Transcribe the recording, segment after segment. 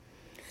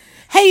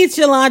Hey, it's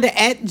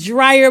Yolanda at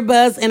Dryer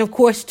Buzz and, of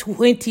course,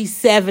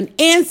 27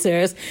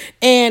 Answers.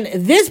 And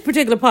this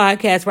particular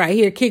podcast right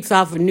here kicks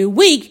off a new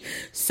week.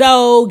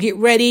 So get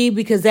ready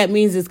because that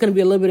means it's going to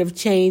be a little bit of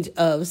change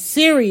of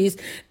series.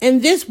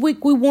 And this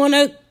week we want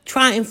to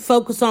try and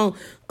focus on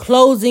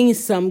closing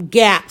some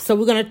gaps. So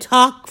we're going to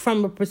talk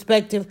from a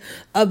perspective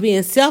of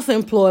being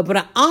self-employed, but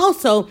I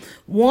also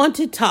want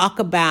to talk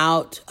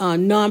about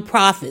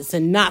nonprofits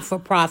and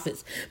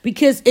not-for-profits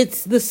because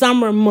it's the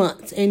summer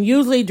months. And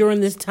usually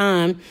during this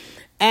time,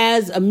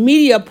 as a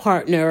media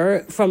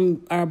partner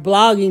from our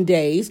blogging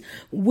days,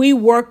 we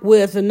work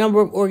with a number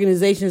of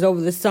organizations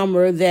over the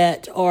summer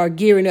that are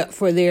gearing up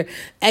for their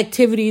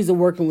activities of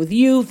working with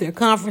youth, their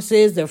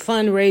conferences, their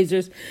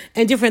fundraisers,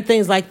 and different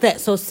things like that.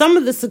 So some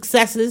of the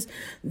successes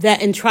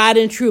that and tried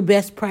and true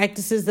best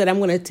practices that I'm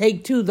going to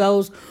take to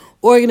those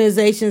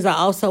organizations, I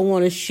also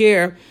want to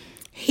share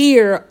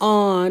here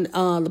on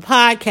the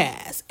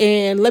podcast.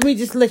 And let me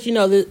just let you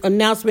know the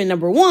announcement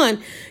number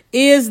one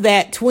is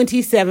that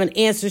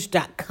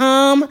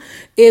 27answers.com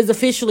is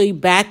officially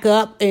back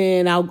up,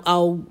 and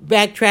I'll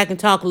backtrack and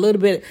talk a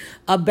little bit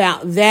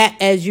about that.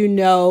 As you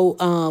know,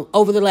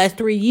 over the last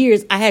 3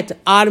 years, I had to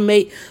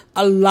automate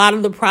a lot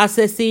of the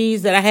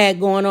processes that I had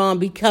going on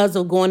because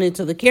of going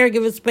into the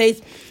caregiver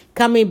space,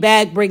 coming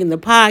back, bringing the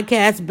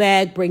podcast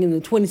back, bringing the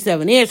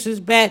 27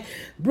 Answers back,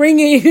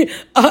 bringing,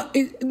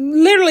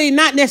 literally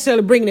not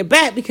necessarily bringing it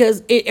back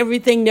because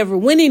everything never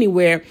went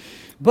anywhere.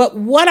 But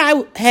what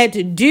I had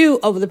to do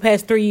over the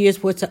past 3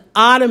 years was to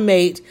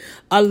automate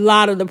a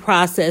lot of the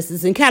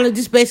processes and kind of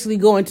just basically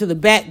go into the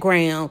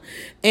background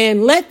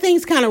and let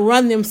things kind of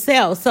run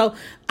themselves. So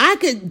I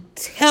could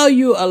tell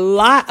you a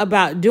lot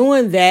about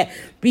doing that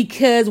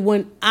because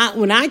when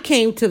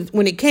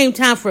it came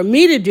time for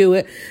me to do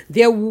it,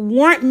 there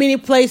weren't many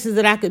places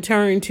that I could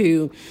turn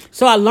to.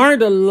 So I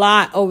learned a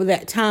lot over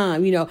that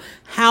time,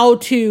 how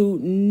to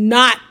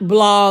not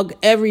blog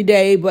every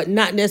day, but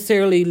not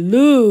necessarily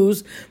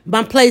lose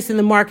my place in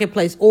the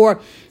marketplace, or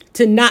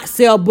to not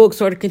sell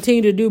books or to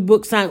continue to do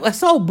book signings. I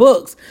sold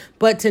books,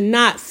 but to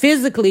not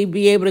physically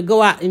be able to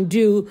go out and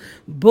do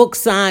book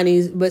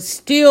signings, but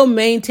still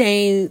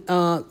maintain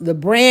the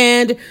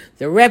brand,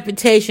 the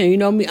reputation. You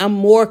know me, I'm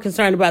more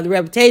concerned about the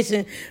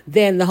reputation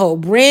than the whole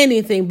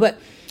branding thing, but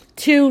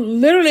to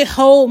literally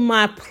hold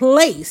my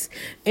place.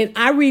 And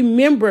I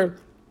remember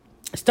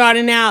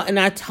starting out, and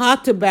I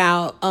talked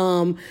about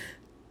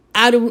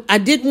I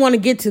didn't want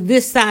to get to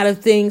this side of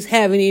things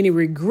having any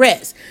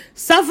regrets.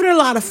 Suffered a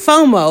lot of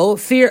FOMO,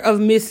 fear of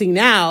missing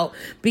out,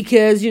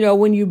 because,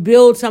 when you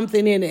build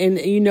something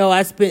and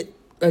I spent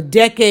a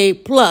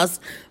decade plus,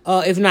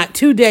 if not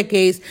 2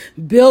 decades,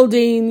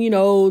 building,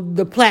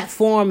 the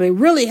platform and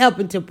really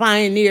helping to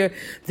pioneer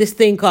this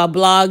thing called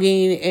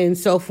blogging and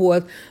so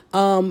forth.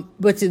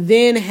 But to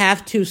then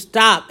have to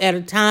stop at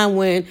a time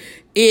when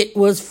it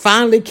was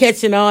finally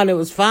catching on, it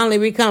was finally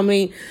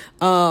becoming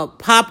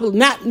popular,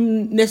 not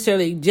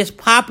necessarily just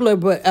popular,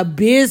 but a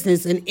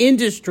business, an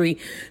industry,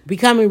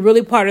 becoming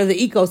really part of the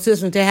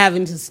ecosystem, to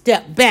having to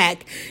step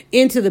back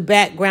into the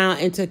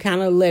background and to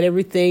kind of let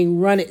everything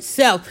run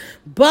itself.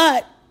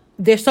 But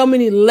there's so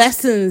many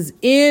lessons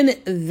in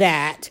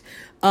that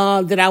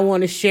that I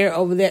want to share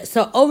over that.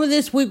 So over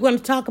this week, we're going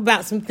to talk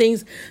about some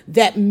things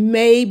that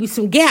may be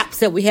some gaps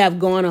that we have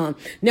going on.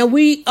 Now,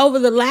 over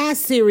the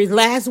last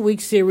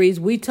week's series,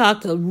 we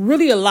talked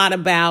really a lot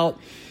about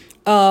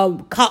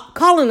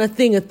calling a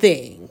thing a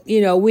thing.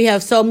 We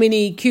have so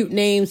many cute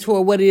names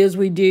for what it is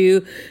we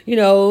do,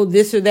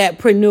 this or that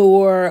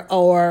preneur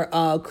or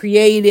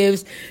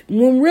creatives.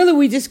 When really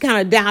we just kind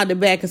of dialed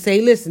it back and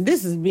say, listen,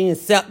 this is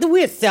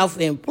we're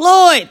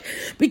self-employed,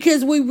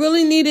 because we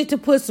really needed to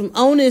put some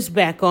onus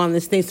back on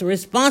this thing, some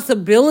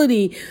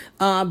responsibility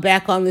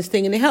back on this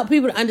thing, and to help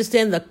people to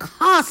understand the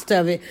cost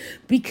of it,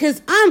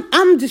 because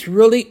I'm just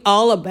really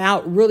all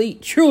about really,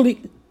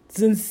 truly,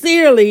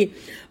 sincerely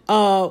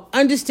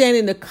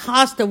understanding the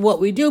cost of what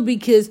we do,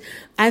 because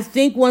I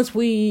think when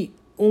we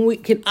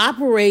can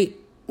operate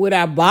with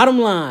our bottom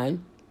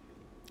line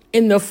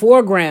in the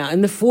foreground,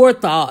 in the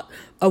forethought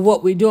of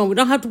what we're doing, we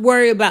don't have to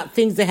worry about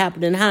things that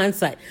happen in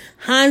hindsight.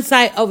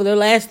 Hindsight over the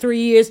last 3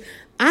 years,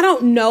 I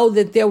don't know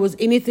that there was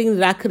anything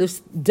that I could have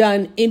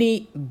done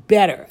any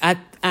better.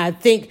 I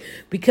think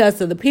because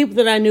of the people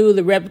that I knew,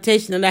 the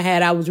reputation that I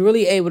had, I was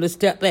really able to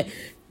step back.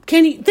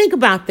 Can you think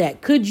about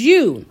that? Could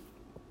you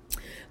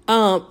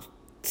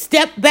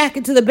step back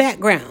into the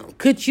background?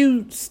 Could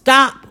you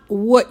stop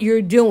what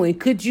you're doing?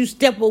 Could you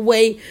step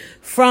away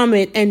from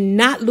it and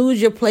not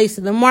lose your place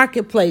in the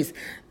marketplace?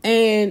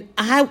 And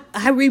I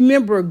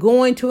remember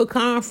going to a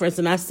conference,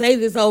 and I say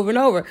this over and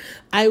over.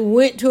 I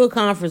went to a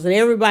conference and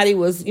everybody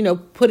was,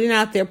 putting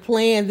out their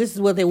plan. This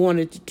is what they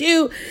wanted to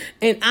do.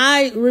 And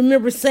I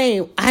remember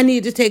saying, I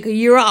need to take a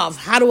year off.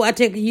 How do I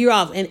take a year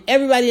off? And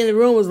everybody in the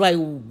room was like,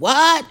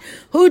 what?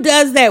 Who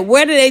does that?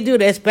 Where do they do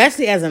that?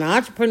 Especially as an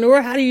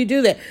entrepreneur, how do you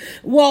do that?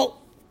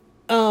 Well,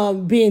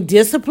 being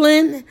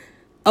disciplined,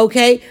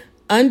 okay,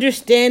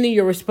 understanding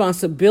your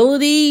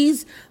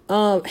responsibilities,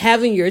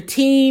 having your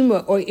team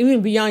or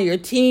even beyond your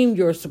team,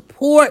 your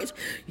support,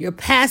 your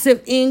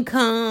passive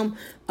income,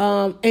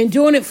 and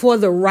doing it for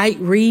the right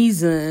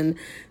reason.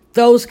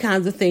 Those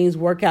kinds of things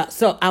work out.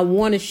 So I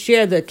want to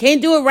share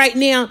can't do it right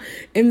now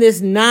in this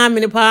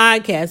 9-minute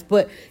podcast,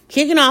 but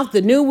kicking off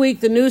the new week,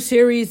 the new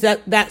series,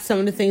 that's some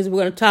of the things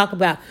we're going to talk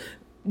about.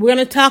 We're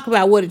going to talk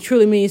about what it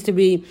truly means to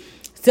be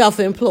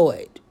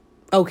self-employed,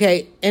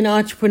 okay, an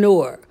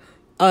entrepreneur,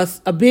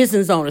 a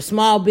business owner,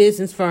 small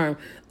business firm,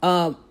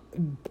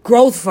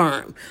 growth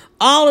firm,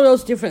 all of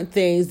those different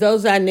things,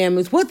 those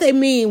dynamics, what they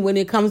mean when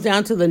it comes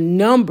down to the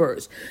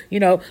numbers,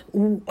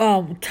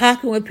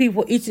 talking with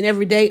people each and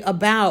every day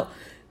about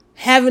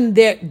having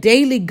their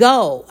daily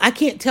goal. I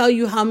can't tell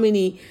you how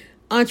many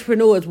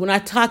entrepreneurs, when I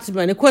talk to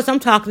them, and of course I'm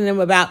talking to them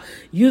about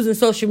using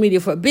social media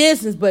for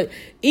business, but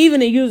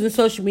even in using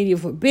social media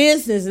for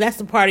business,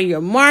 that's a part of your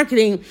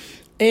marketing.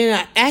 And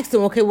I asked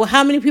them, okay, well,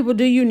 how many people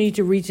do you need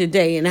to reach a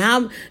day? And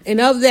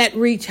of that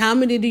reach, how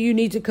many do you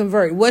need to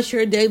convert? What's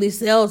your daily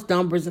sales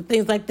numbers and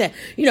things like that?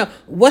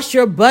 What's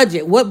your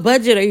budget? What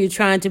budget are you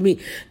trying to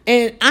meet?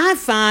 And I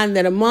find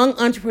that among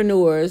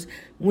entrepreneurs,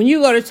 when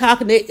you go to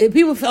talking,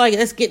 people feel like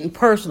that's getting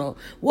personal.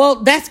 Well,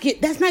 that's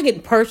not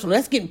getting personal.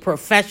 That's getting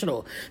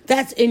professional.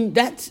 That's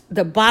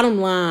the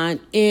bottom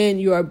line in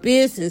your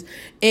business.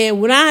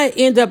 And when I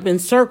end up in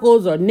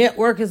circles or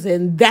networkers,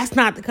 and that's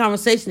not the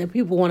conversation that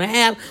people want to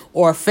have,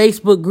 or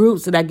Facebook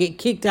groups that I get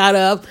kicked out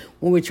of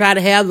when we try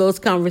to have those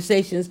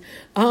conversations,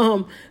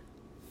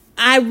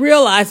 I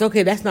realize,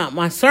 okay, that's not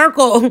my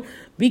circle,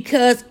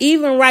 because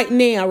even right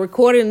now,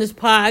 recording this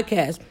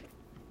podcast,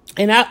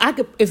 and I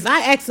could, if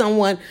I ask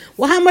someone,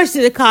 well, how much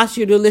did it cost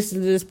you to listen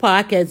to this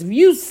podcast? If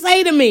you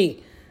say to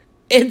me,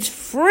 it's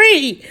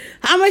free.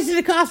 How much did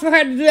it cost for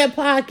her to do that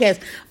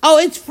podcast? Oh,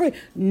 it's free.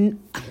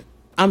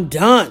 I'm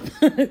done.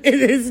 It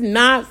is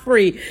not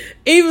free.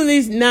 Even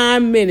these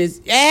 9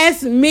 minutes.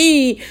 Ask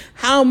me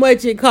how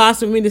much it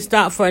costs for me to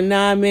stop for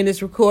 9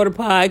 minutes, record a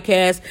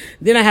podcast.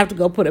 Then I have to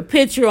go put a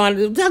picture on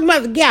it. I'm talking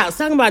about the gaps.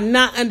 Talking about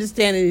not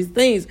understanding these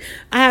things.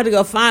 I have to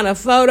go find a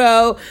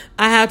photo.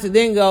 I have to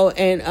then go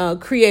and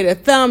create a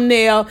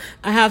thumbnail.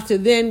 I have to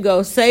then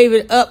go save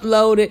it,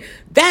 upload it.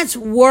 That's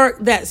work.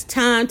 That's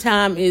time.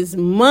 Time is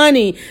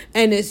money.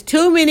 And there's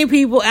too many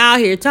people out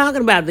here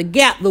talking about the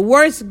gap, the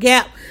worst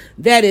gap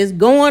that is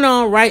going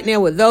on right now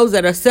with those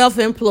that are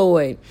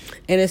self-employed,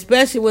 and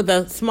especially with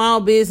the small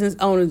business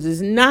owners,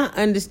 is not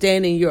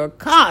understanding your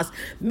costs.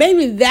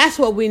 Maybe that's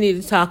what we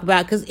need to talk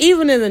about, because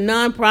even in the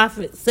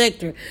nonprofit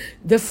sector,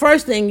 the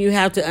first thing you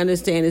have to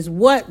understand is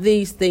what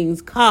these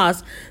things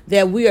cost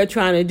that we are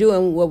trying to do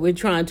and what we're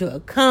trying to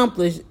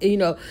accomplish.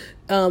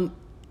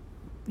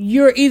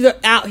 You're either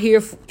out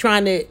here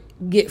trying to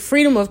get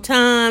freedom of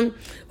time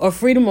or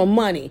freedom of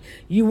money.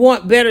 You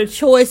want better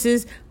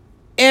choices.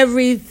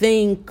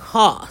 Everything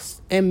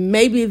costs. And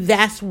maybe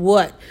that's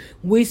what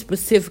we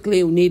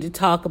specifically need to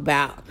talk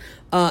about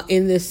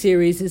in this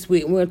series this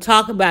week. We're going to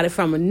talk about it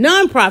from a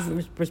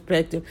nonprofit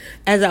perspective.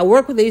 As I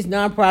work with these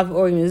nonprofit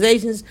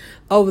organizations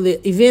over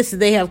the events that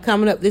they have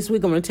coming up this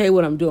week, I'm going to tell you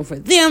what I'm doing for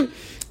them.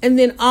 And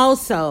then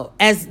also,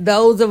 as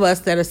those of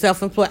us that are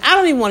self-employed, I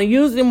don't even want to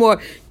use any more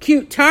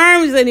cute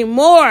terms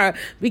anymore,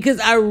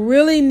 because I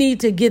really need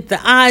to get the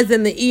eyes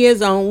and the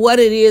ears on what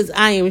it is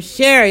I am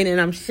sharing.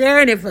 And I'm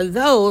sharing it for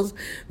those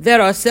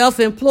that are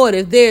self-employed.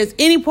 If there's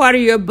any part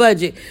of your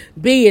budget,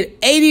 be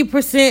it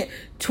 80%,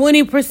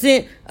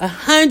 20%,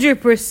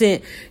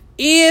 100%,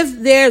 if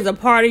there's a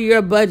part of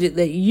your budget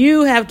that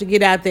you have to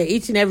get out there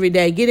each and every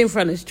day, get in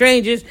front of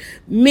strangers,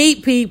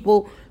 meet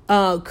people,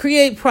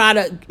 create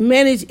product,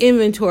 manage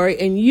inventory,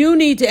 and you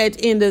need to, at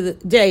the end of the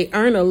day,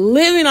 earn a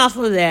living off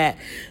of that,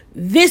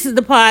 this is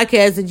the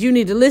podcast that you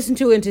need to listen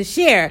to and to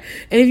share.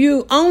 And if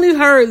you only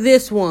heard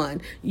this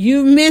one,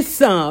 you missed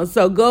some.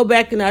 So go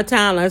back in our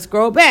timeline,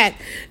 scroll back,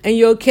 and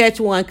you'll catch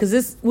one,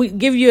 because we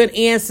give you an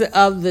answer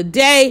of the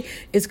day.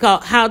 It's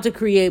called How to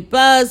Create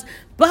Buzz.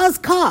 Buzz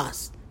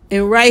costs.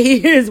 And right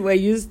here is where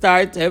you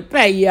start to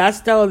pay. Yeah, I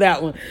stole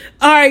that one.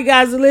 All right,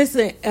 guys,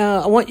 listen.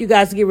 I want you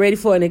guys to get ready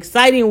for an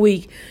exciting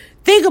week.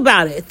 Think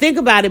about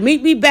it.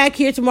 Meet me back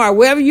here tomorrow.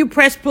 Wherever you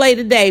press play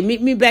today,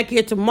 meet me back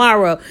here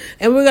tomorrow.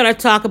 And we're going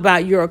to talk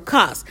about your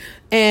costs.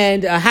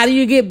 And how do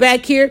you get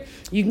back here?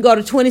 You can go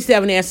to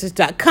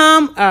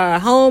 27answers.com. Our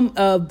home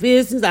of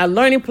business, our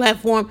learning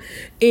platform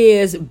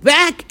is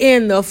back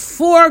in the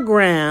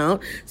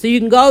foreground. So you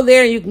can go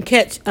there and you can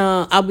catch,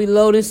 I'll be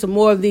loading some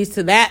more of these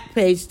to that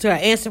page, to our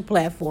answer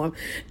platform.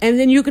 And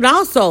then you can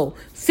also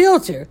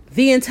filter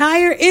the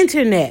entire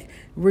internet.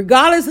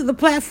 Regardless of the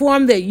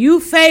platform that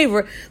you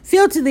favor,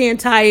 filter the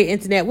entire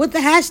internet with the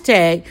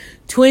hashtag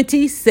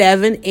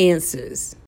 27answers.